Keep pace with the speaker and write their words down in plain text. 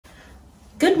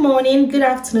Good morning, good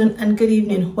afternoon, and good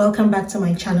evening. Welcome back to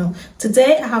my channel.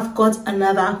 Today I have got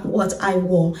another what I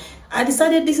wore. I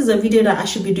decided this is a video that I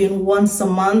should be doing once a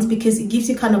month because it gives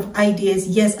you kind of ideas.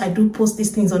 Yes, I do post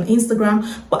these things on Instagram,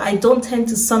 but I don't tend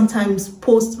to sometimes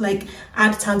post like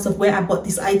ad tags of where I bought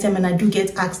this item, and I do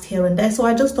get asked here and there. So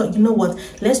I just thought, you know what,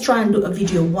 let's try and do a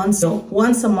video once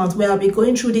a month where I'll be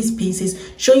going through these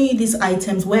pieces, showing you these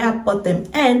items, where I bought them,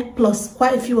 and plus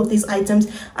quite a few of these items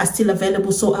are still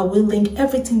available. So I will link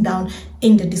everything down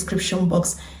in the description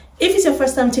box. If it's your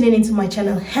first time tuning into my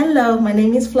channel, hello, my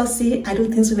name is Flossie. I do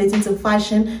things relating to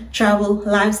fashion, travel,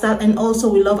 lifestyle, and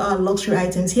also we love our luxury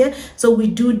items here. So we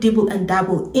do dibble and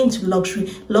dabble into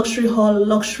luxury haul,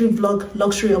 luxury vlog,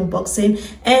 luxury unboxing,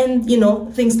 and you know,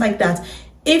 things like that.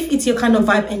 If it's your kind of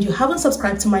vibe and you haven't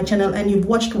subscribed to my channel and you've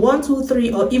watched 1, 2,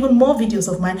 3 or even more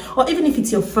videos of mine, or even if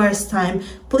it's your first time,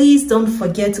 please don't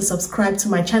forget to subscribe to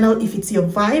my channel. If it's your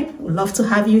vibe, we'd love to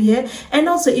have you here. And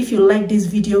also, if you like this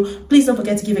video, please don't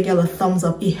forget to give a girl a thumbs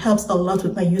up. It helps a lot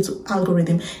with my YouTube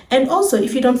algorithm. And also,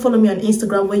 if you don't follow me on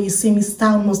Instagram where you see me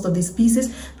style most of these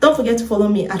pieces, don't forget to follow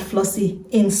me at Flossie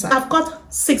Inside. I've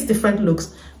got 6 different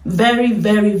looks. Very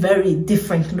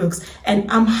different looks, and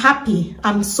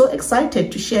I'm so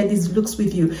excited to share these looks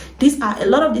with you. A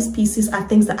lot of these pieces are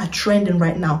things that are trending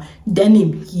right now.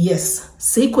 Denim, yes.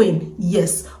 Sequin,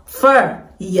 yes. Fur,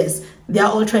 yes. They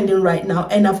are all trending right now,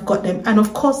 and I've got them. And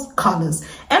of course, colors.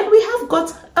 And we have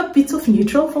got a bit of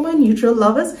neutral for my neutral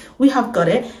lovers. We have got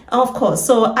it, of course.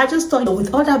 So I just thought,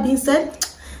 with all that being said,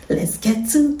 let's get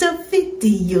to the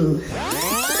video.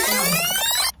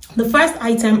 The first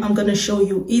item I'm going to show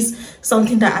you is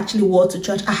something that I actually wore to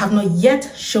church. I have not yet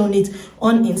shown it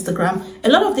on Instagram. A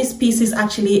lot of these pieces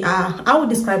actually are, I would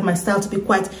describe my style to be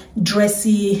quite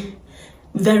dressy,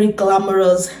 very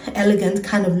glamorous, elegant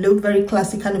kind of look, very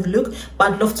classy kind of look.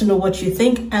 But I'd love to know what you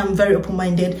think. I'm very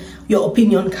open-minded. Your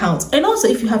opinion counts. And also,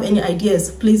 if you have any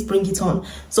ideas, please bring it on.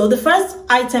 So the first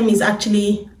item is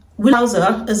actually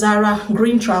trouser, a Zara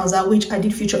green trouser, which I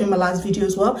did feature in my last video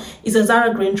as well. It's a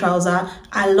Zara green trouser.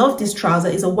 I love this trouser.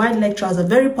 It's a wide leg trouser,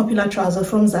 very popular trouser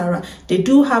from Zara. They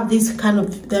do have this kind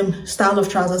of style of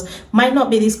trousers. Might not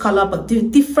be this color, but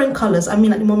different colors. I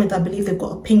mean, at the moment I believe they've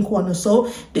got a pink one or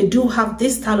so. They do have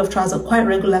this style of trouser quite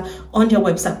regular on their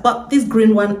website, but this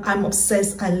green one I'm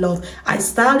obsessed. I love. I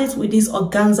styled it with this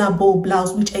organza bow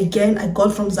blouse, which again I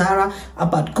got from Zara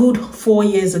about good 4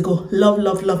 years ago.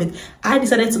 Love it. I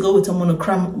decided to go with a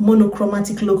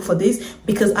monochromatic look for this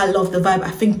because I love the vibe.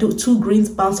 I think the 2 greens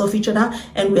bounce off each other,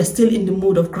 and we're still in the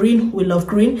mood of green. We love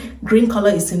green. Green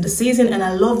color is in the season, and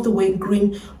I love the way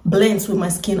green blends with my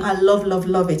skin. I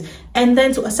love it. And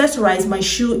then to accessorize, my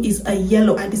shoe is a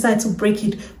yellow. I decided to break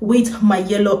it with my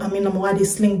yellow muaddi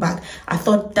sling bag. I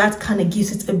thought that kind of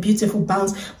gives it a beautiful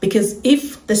bounce, because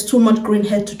if there's too much green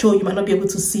head to toe, you might not be able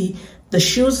to see the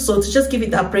shoes. So to just give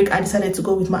it that break, I decided to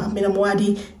go with my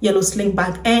muaddi yellow sling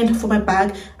bag. And for my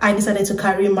bag, I decided to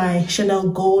carry my Chanel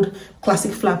gold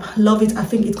classic flap. Love it. I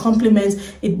think it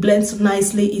complements, it blends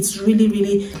nicely. It's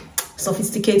really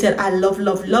sophisticated. I love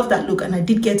that look, and I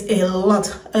did get a lot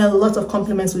of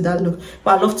compliments with that look.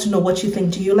 But I'd love to know what you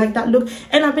think. Do you like that look?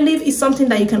 And I believe it's something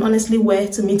that you can honestly wear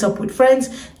to meet up with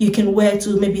friends. You can wear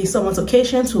to maybe someone's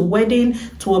occasion, to a wedding,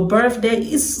 to a birthday.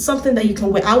 It's something that you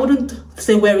can wear. I wouldn't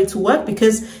say wear it to work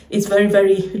because it's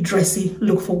very dressy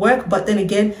look for work, but then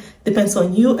again, depends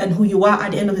on you and who you are.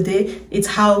 At the end of the day, it's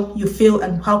how you feel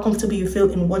and how comfortable you feel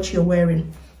in what you're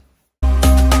wearing.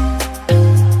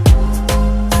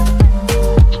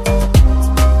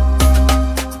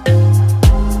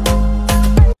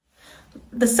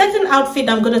 The second outfit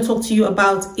I'm going to talk to you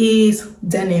about is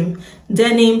denim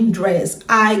dress.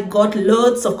 I got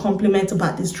loads of compliments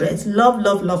about this dress.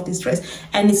 Love this dress,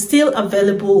 and it's still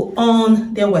available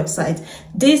on their website.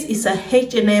 This is a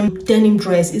H&M denim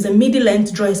dress. It's a midi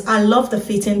length dress. I love the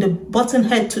fitting, the button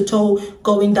head to toe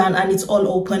going down, and it's all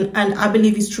open, and I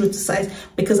believe it's true to size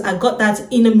because I got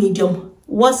that in a medium.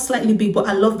 Was slightly big, but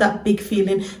I love that big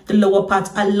feeling. The lower part,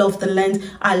 I love the length.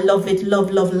 I love it. Love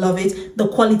it. The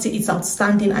quality is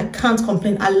outstanding. I can't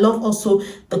complain. I love also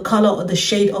the color or the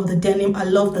shade of the denim. I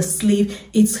love the sleeve.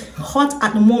 It's hot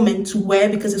at the moment to wear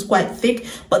because it's quite thick,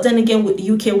 but then again, with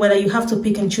the UK weather, you have to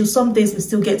pick and choose. Some days we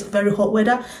still get very hot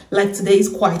weather, like today is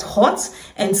quite hot,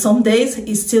 and some days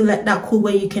it's still like that cool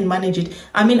where you can manage it.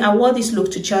 I mean, I wore this look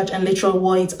to church and literally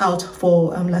wore it out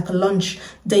for like a lunch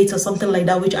date or something like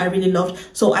that, which I really loved.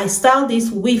 So I styled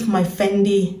this with my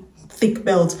Fendi thick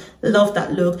belt. Love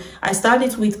that look. I styled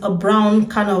it with a brown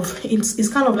kind of, it's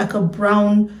kind of like a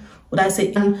brown would I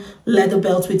say, leather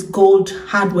belt with gold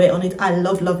hardware on it. I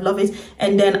love it.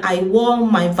 And then I wore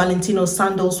my Valentino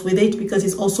sandals with it because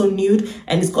it's also nude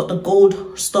and it's got the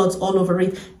gold studs all over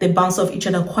it. They bounce off each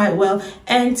other quite well,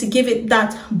 and to give it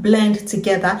that blend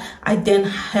together, I then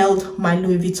held my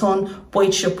Louis Vuitton Boy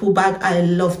Chapeau bag. I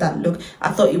love that look.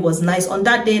 I thought it was nice. On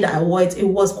that day that I wore it, it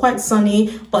was quite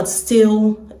sunny but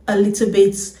still a little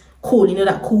bit cool, you know,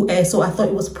 that cool air, so I thought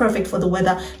it was perfect for the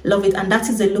weather. Love it. And that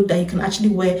is a look that you can actually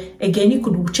wear. Again, you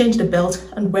could change the belt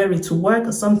and wear it to work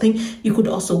or something. You could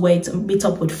also wear it to meet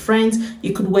up with friends.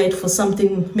 You could wear it for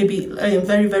something maybe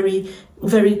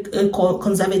very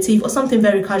conservative or something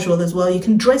very casual as well. You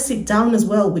can dress it down as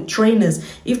well with trainers.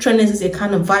 If trainers is a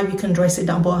kind of vibe, you can dress it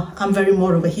down, but I'm very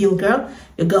more of a heel girl.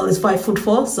 Your girl is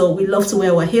 5'4", so we love to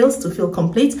wear our heels to feel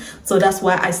complete. So that's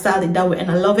why I styled it that way, and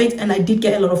I love it. And I did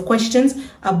get a lot of questions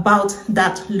about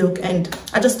that look, and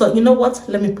I just thought, you know what,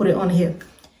 let me put it on here.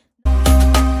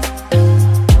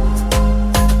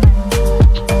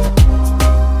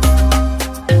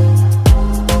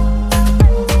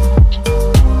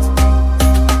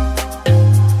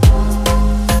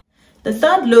 The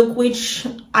third look, which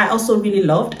I also really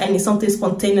loved, and it's something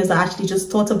spontaneous I actually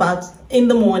just thought about in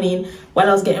the morning while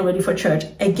I was getting ready for church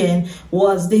again,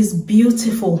 was this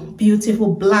beautiful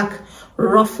black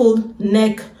ruffled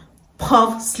neck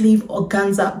puff sleeve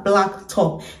organza black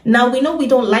top. Now, we know we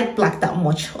don't like black that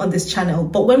much on this channel,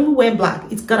 but when we wear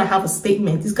black, it's gotta have a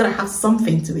statement, it's gotta have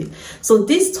something to it. So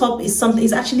this top is something,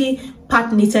 it's actually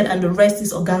part knitted and the rest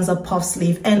is organza puff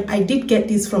sleeve, and I did get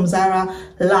this from Zara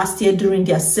last year during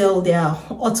their sale, their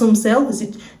autumn sale, is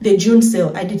it the June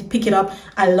sale. I did pick it up.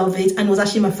 I love it, and it was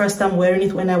actually my first time wearing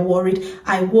it. When I wore it,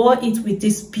 I wore it with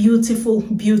this beautiful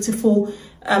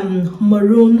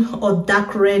maroon or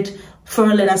dark red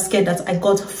fur leather skirt that I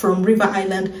got from River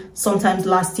Island sometimes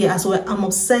last year as well. I'm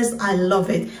obsessed. I love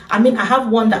it. I mean, I have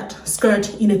worn that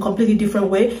skirt in a completely different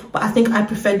way, but I think I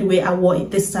prefer the way I wore it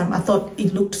this time. I thought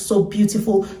it looked so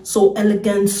beautiful, so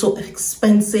elegant, so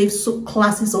expensive, so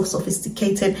classy, so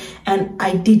sophisticated, and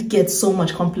I did get so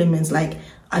much compliments like,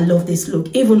 I love this look,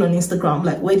 even on Instagram,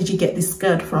 like, where did you get this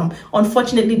skirt from?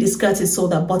 Unfortunately, this skirt is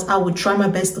sold out, but I would try my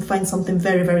best to find something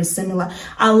very similar.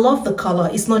 I love the color.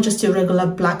 It's not just your regular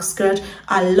black skirt.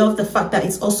 I love the fact that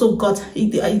it's also got,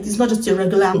 it's not just your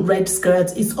regular red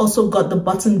skirt, it's also got the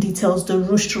button details, the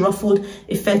ruched ruffled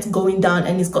effect going down,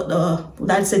 and it's got the,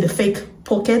 I'd say, the fake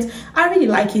pocket. I really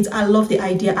like it. I love the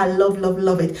idea. I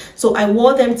love it. So I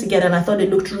wore them together and I thought they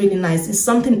looked really nice. It's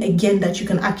something, again, that you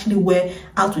can actually wear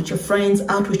out with your friends,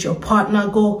 out with your partner,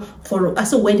 go for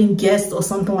as a wedding guest or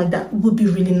something like that. It would be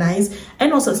really nice.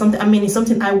 And also something, I mean, it's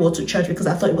something I wore to church because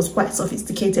I thought it was quite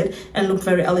sophisticated and looked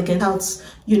very elegant out,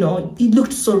 you know, it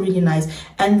looked so really nice.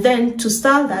 And then to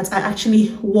style that, I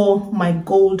actually wore my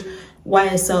gold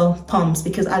YSL pumps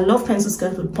because I love pencil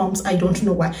skirts with pumps. I don't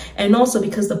know why. And also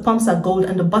because the pumps are gold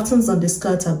and the buttons on the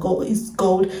skirts are gold,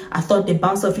 I thought they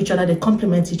bounce off each other, they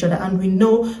complement each other, and we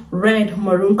know red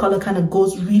maroon color kind of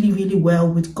goes really well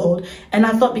with gold. And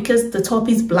I thought because the top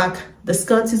is black, the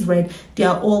skirt is red, they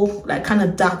are all like kind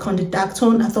of dark on the dark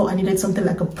tone, I thought I needed something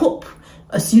like a pop,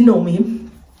 as you know me.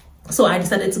 So I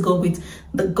decided to go with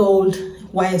the gold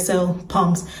YSL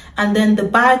pumps. And then the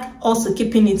bag, also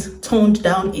keeping it toned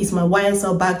down, is my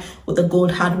YSL bag with the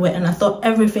gold hardware, and I thought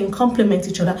everything complements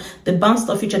each other. They bounced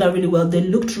off each other really well. They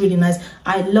looked really nice.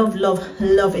 I love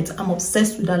it. I'm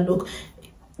obsessed with that look.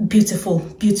 Beautiful,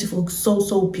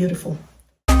 so beautiful.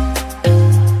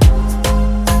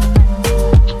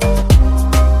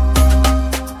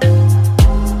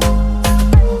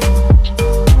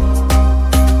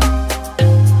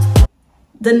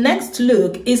 The next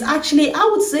look is actually, I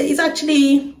would say,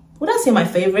 would I say my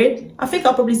favorite? I think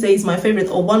I'll probably say it's my favorite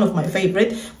or one of my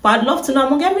favorite, but I'd love to know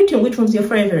among everything which one's your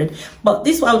favorite. But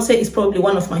this one I would say is probably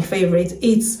one of my favorites.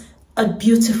 It's a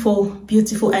beautiful,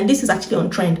 and this is actually on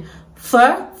trend.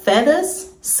 Fur, feathers,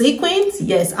 sequins,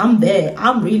 yes, I'm there.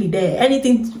 I'm really there.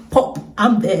 Anything pop,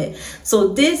 I'm there. So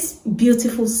this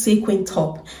beautiful sequin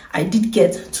top, I did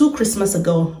get 2 Christmas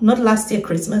ago, not last year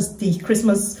Christmas, the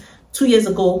Christmas 2 years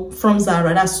ago from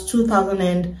Zara. That's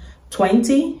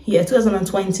 2020. Yeah,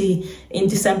 2020 in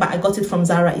December. I got it from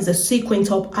Zara. It's a sequin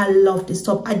top. I love this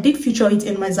top. I did feature it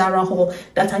in my Zara haul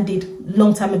that I did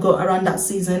long time ago around that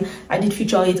season. I did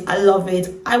feature it. I love it.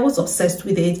 I was obsessed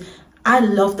with it. I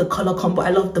love the color combo.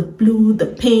 I love the blue, the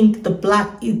pink, the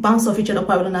black. It bounced off each other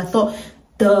quite well, and I thought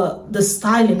the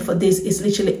styling for this is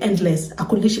literally endless. I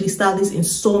could literally style this in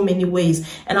so many ways,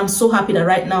 and I'm so happy that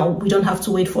right now we don't have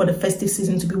to wait for the festive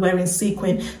season to be wearing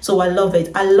sequin. So I love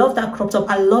it. I love that crop top.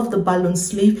 I love the balloon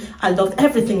sleeve. I loved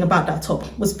everything about that top.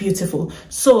 It was beautiful.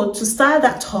 So to style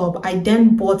that top, I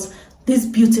then bought this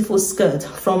beautiful skirt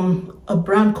from a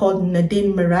brand called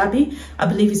Marabi. I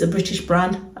believe it's a British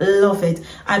brand. I love it.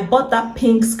 I bought that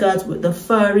pink skirt with the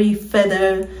furry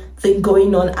feather thing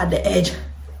going on at the edge.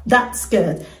 That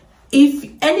skirt,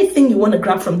 if anything you want to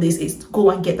grab from this, is go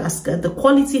and get that skirt. The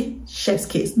quality, chef's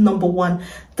kiss, number one.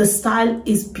 The style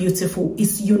is beautiful,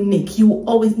 it's unique. You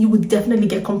would definitely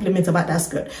get compliments about that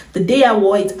skirt. The day I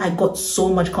wore it, I got so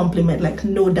much compliment, like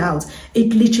no doubt.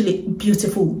 It literally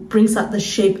beautiful, brings out the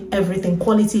shape, everything,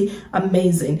 quality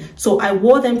amazing. So I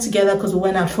wore them together because we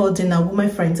went out for dinner with my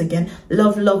friends again.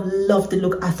 Love the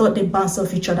look. I thought they bounced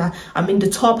off each other. I mean, the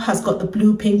top has got the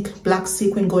blue, pink, black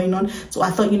sequin going on, so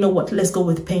I thought, you know what, let's go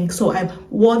with pink. So I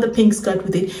wore the pink skirt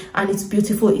with it, and it's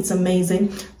beautiful, it's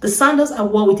amazing. The sandals I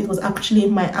wore with it was actually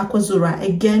my aqua Zara.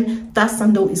 Again, that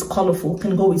sandal is colorful,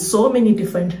 can go with so many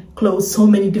different clothes, so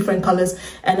many different colors,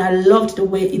 and I loved the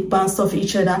way it bounced off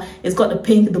each other. It's got the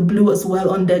pink, the blue as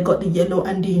well on there, got the yellow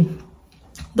and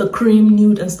the cream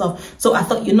nude and stuff. So I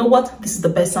thought, you know what, this is the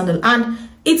best sandal, and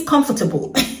it's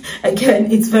comfortable.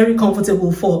 Again, it's very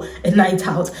comfortable for a night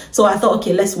out. So I thought,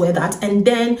 okay, let's wear that. And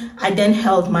then I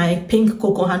held my pink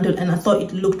coco handle, and I thought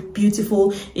it looked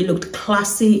beautiful, it looked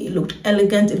classy, it looked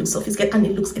elegant, it looked sophisticated, and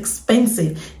it looks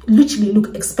expensive. It literally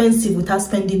looked expensive without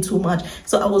spending too much.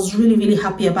 So I was really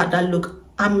happy about that look.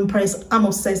 I'm impressed, I'm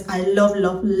obsessed. I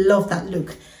love that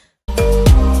look.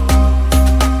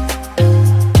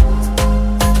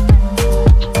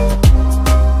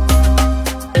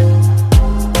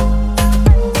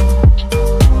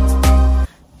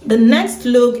 The next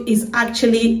look is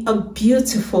actually a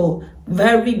beautiful,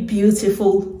 very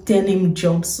beautiful denim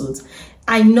jumpsuit.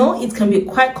 I know it can be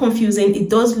quite confusing. It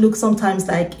does look sometimes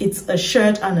like it's a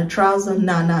shirt and a trouser.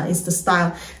 Nah, it's the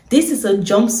style. This is a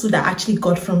jumpsuit that I actually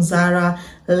got from Zara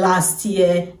last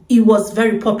year. It was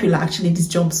very popular, actually, this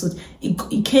jumpsuit.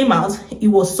 It came out, it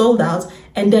was sold out,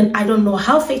 and then I don't know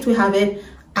how fate we have it.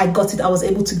 I got it, I was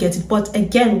able to get it. But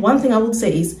again, one thing I would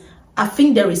say is, I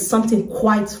think there is something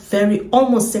quite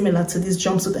almost similar to this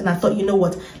jumpsuit, and I thought, you know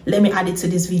what, let me add it to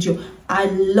this video. I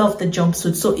love the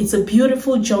jumpsuit. So it's a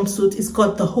beautiful jumpsuit. It's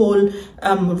got the whole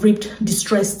ripped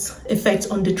distressed effect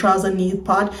on the trouser knee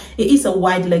part. It is a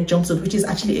wide leg jumpsuit, which is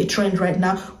actually a trend right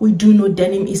now. We do know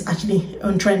denim is actually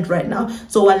on trend right now,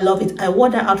 so I love it. I wore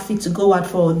that outfit to go out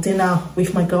for dinner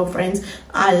with my girlfriends.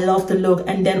 I love the look,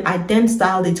 and then I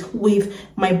styled it with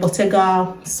my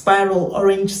Bottega spiral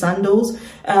orange sandals.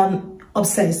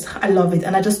 Obsessed, I love it,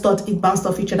 and I just thought it bounced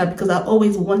off each other because I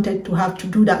always wanted to have to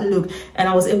do that look, and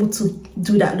I was able to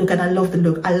do that look, and I love the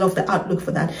look. I love the outlook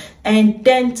for that. And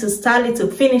then to style it, to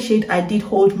finish it, I did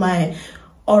hold my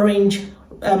orange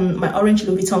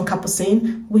Louis Vuitton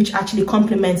capucine, which actually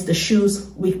complements the shoes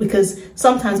because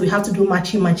sometimes we have to do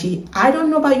matchy. I don't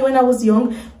know about you, when I was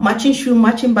young, matching shoe,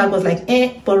 matching bag was like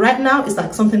but right now it's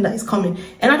like something that is coming,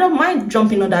 and I don't mind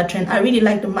jumping on that trend. I really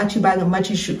like the matchy bag and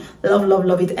matching shoe.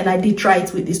 Love it, and I did try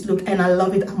it with this look, and I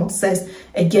love it. I'm obsessed.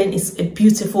 Again, it's a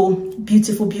beautiful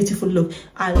look.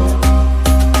 I love it.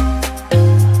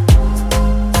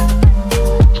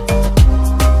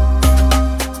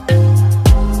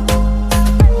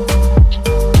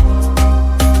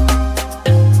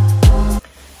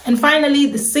 Finally,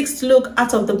 the sixth look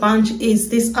out of the bunch is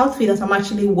this outfit that I'm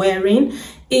actually wearing.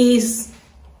 Is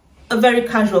a very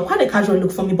casual, quite a casual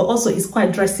look for me, but also it's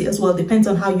quite dressy as well, depends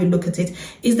on how you look at it.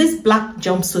 Is this black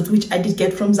jumpsuit, which I did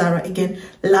get from Zara again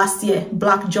last year.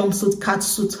 Black jumpsuit, cat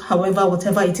suit,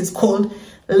 whatever it is called.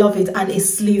 Love it, and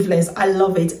it's sleeveless. I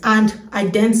love it, and I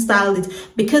then styled it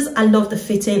because I love the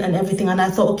fitting and everything, and I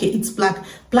thought, okay, it's black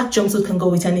jumpsuit can go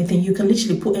with anything. You can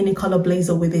literally put any color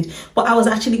blazer with it. But I was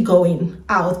actually going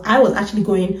out, I was actually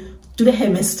going to the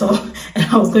Hermes store, and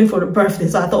I was going for a birthday.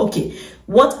 So I thought, okay,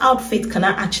 what outfit can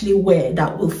I actually wear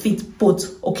that will fit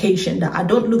both occasion, that I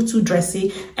don't look too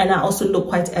dressy and I also look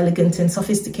quite elegant and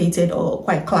sophisticated or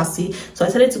quite classy? So I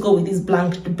decided to go with this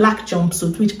black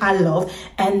jumpsuit, which I love,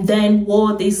 and then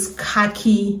wore this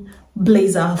khaki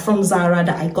blazer from Zara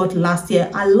that I got last year.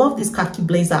 I love this khaki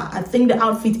blazer. I think the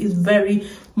outfit is very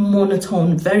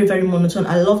monotone, very monotone.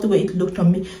 I love the way it looked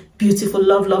on me. Beautiful,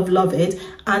 love it.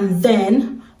 And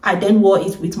then I wore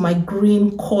it with my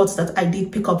green coat that I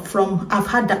did pick up from, I've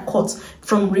had that coat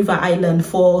from River Island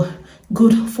for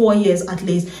good 4 years at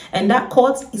least, and that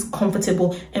coat is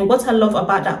comfortable. And what I love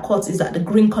about that coat is that the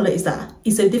green color is that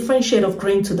it's a different shade of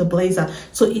green to the blazer,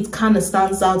 so it kind of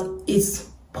stands out. It's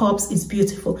pops, it's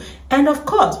beautiful. And of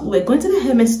course, we're going to the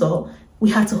Hermes store. we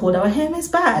had to hold our Hermes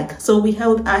bag. So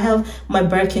I held my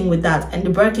Birkin with that, and the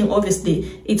Birkin,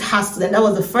 obviously it has to, and that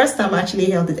was the first time I actually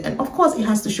held it, and of course it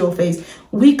has to show face.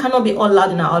 We cannot be all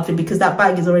loud in our outfit because that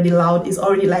bag is already loud. It's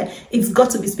already like, it's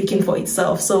got to be speaking for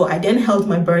itself. So I then held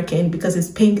my Birkin because it's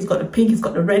pink, it's got the pink, it's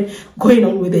got the red going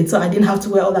on with it, so I didn't have to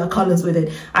wear all that colors with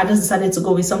it. I just decided to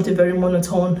go with something very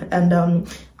monotone, and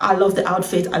I love the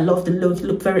outfit, I love the look. It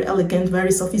looked very elegant,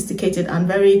 very sophisticated, and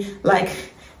very like,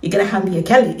 you're gonna hand me a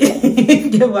Kelly. You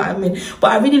get what I mean?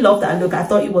 But I really love that look. I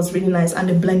thought it was really nice, and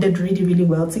it blended really, really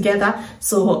well together.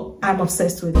 So I'm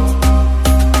obsessed with it.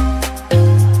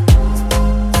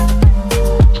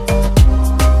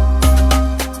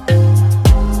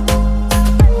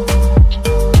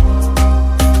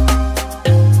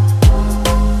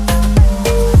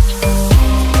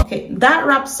 That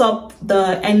wraps up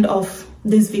the end of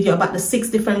this video about the 6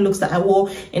 different looks that I wore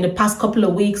in the past couple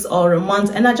of weeks or a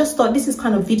month. And I just thought this is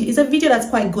kind of video, it's a video that's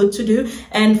quite good to do,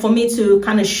 and for me to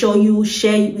kind of show you,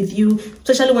 share it with you,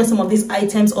 especially when some of these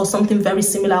items or something very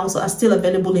similar also are still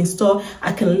available in store.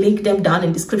 I can link them down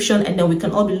in description, and then we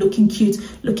can all be looking cute,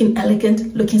 looking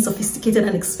elegant, looking sophisticated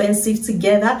and expensive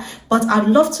together. But I'd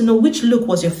love to know, which look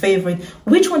was your favorite?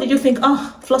 Which one did you think,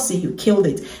 oh Flossie, you killed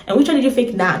it? And which one did you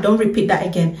think, nah, don't repeat that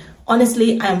again?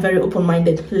 Honestly, I am very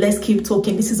open-minded. Let's keep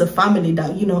talking. This is a family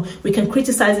that, you know, we can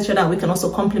criticize each other, we can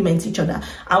also compliment each other.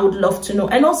 I would love to know.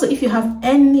 And also, if you have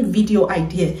any video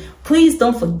idea, please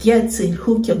don't forget to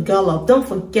hook your girl up. Don't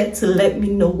forget to let me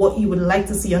know what you would like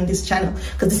to see on this channel,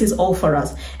 because this is all for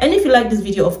us. And if you like this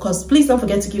video, of course, please don't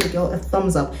forget to give a girl a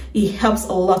thumbs up. It helps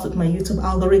a lot with my YouTube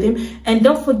algorithm. And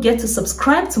don't forget to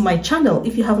subscribe to my channel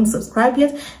if you haven't subscribed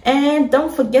yet. And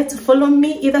don't forget to follow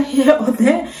me either here or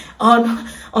there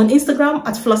on Instagram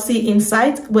at Flossie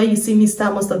Insight, where you see me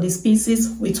style most of these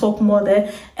pieces. We talk more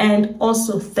there. And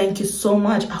also, thank you so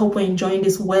much. I hope you're enjoying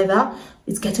this weather.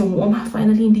 It's getting warmer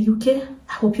finally in the UK.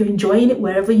 I hope you're enjoying it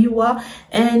wherever you are,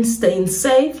 and staying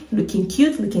safe, looking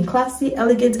cute, looking classy,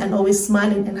 elegant, and always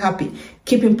smiling and happy.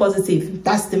 Keeping positive.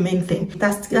 That's the main thing.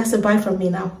 That's a bye from me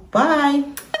now. Bye.